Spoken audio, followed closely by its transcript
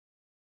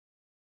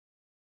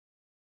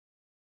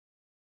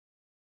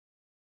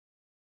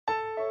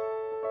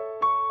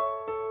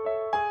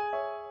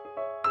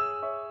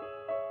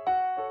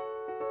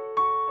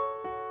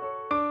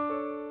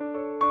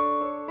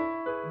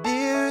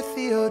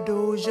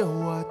Theodosia,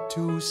 what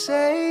to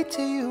say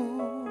to you?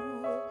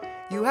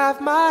 You have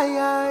my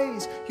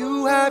eyes,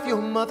 you have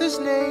your mother's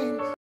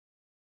name.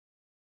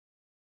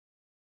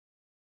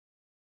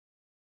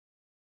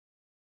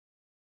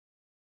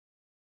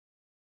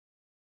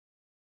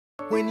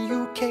 When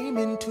you came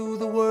into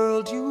the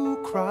world, you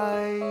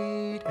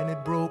cried, and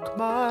it broke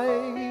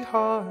my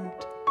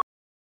heart.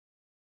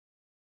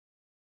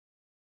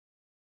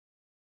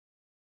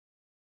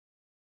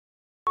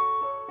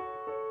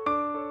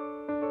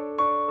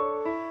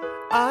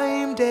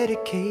 I'm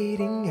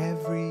dedicating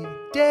every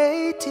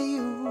day to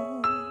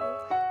you.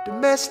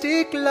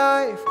 Domestic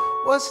life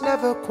was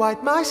never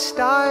quite my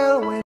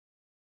style. When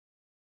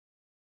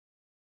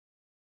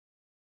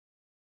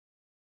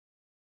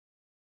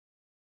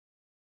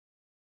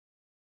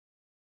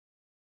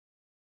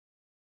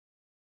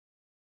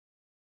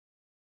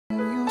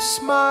you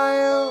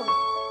smile,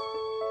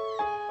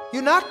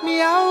 you knock me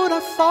out,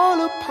 I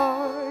fall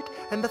apart,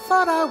 and I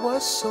thought I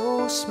was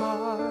so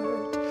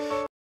smart.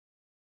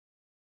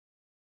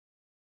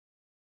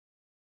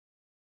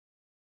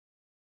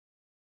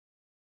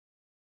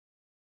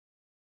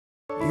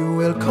 You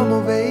will come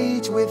of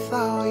age with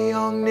our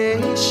young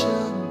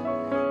nation.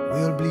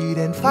 We'll bleed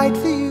and fight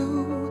for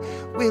you.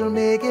 We'll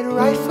make it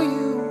right for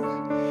you.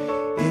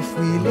 If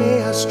we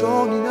lay a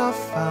strong enough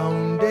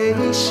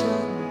foundation,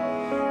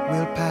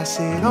 we'll pass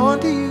it on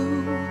to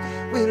you.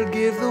 We'll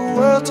give the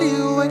world to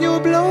you, and you'll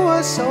blow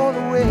us all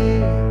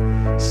away.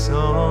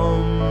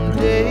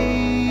 Someday,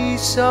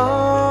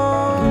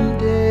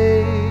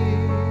 someday.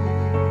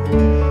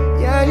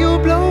 Yeah, you'll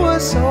blow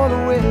us all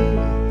away.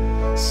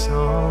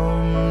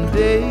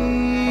 Someday,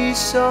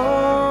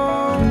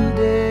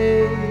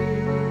 someday.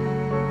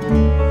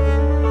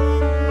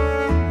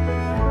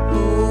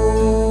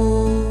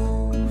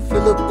 Oh,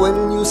 Philip,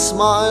 when you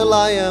smile,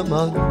 I am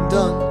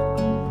undone.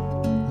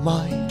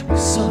 My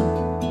son,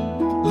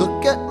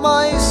 look at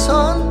my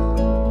son.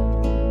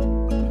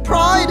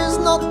 Pride is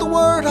not the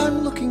word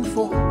I'm looking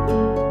for.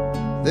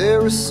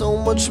 There is so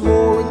much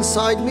more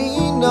inside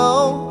me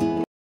now.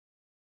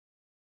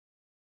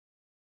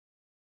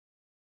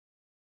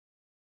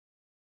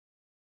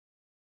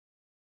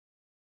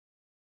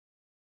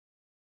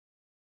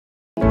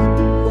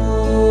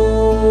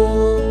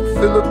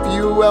 Philip,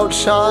 you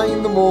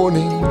outshine the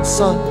morning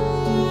sun,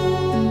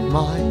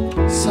 my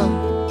son.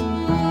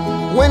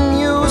 When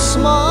you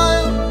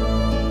smile,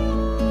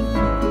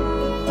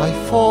 I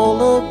fall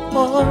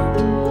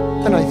apart,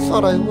 and I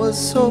thought I was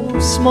so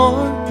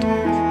smart.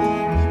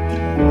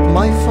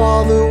 My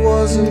father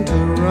wasn't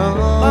around.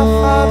 My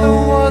father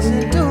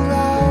wasn't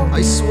around.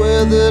 I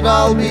swear that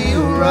I'll be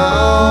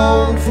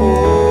around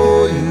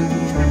for you.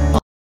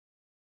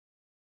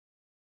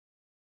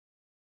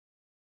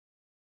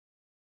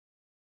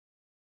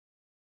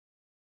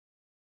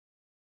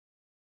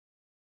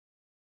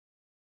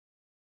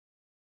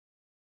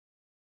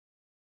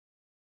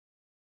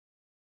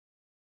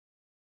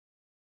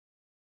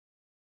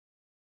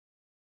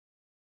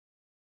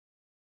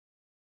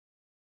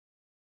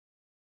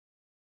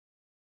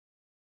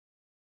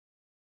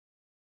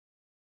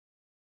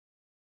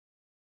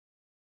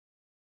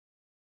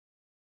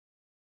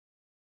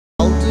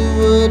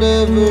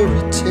 Whatever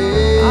it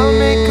takes, I'll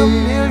make a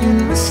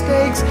million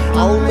mistakes.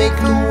 I'll make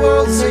the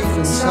world safe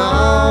and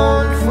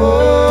sound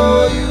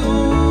for you.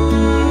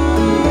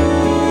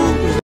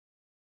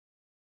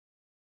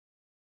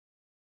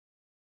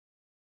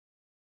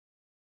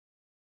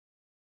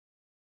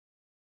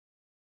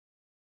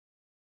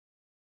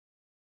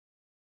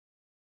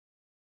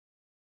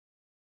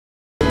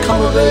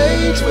 Come of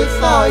age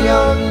with our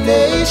young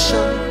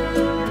nation.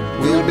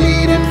 We'll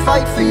bleed and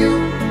fight for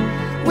you.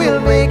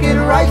 We'll make it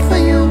right for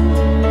you.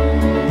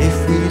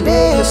 If we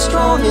lay a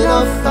strong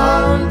enough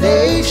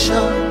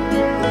foundation,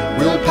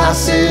 we'll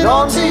pass it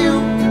on to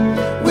you.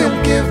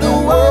 We'll give the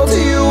world to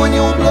you, and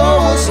you'll blow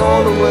us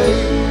all away.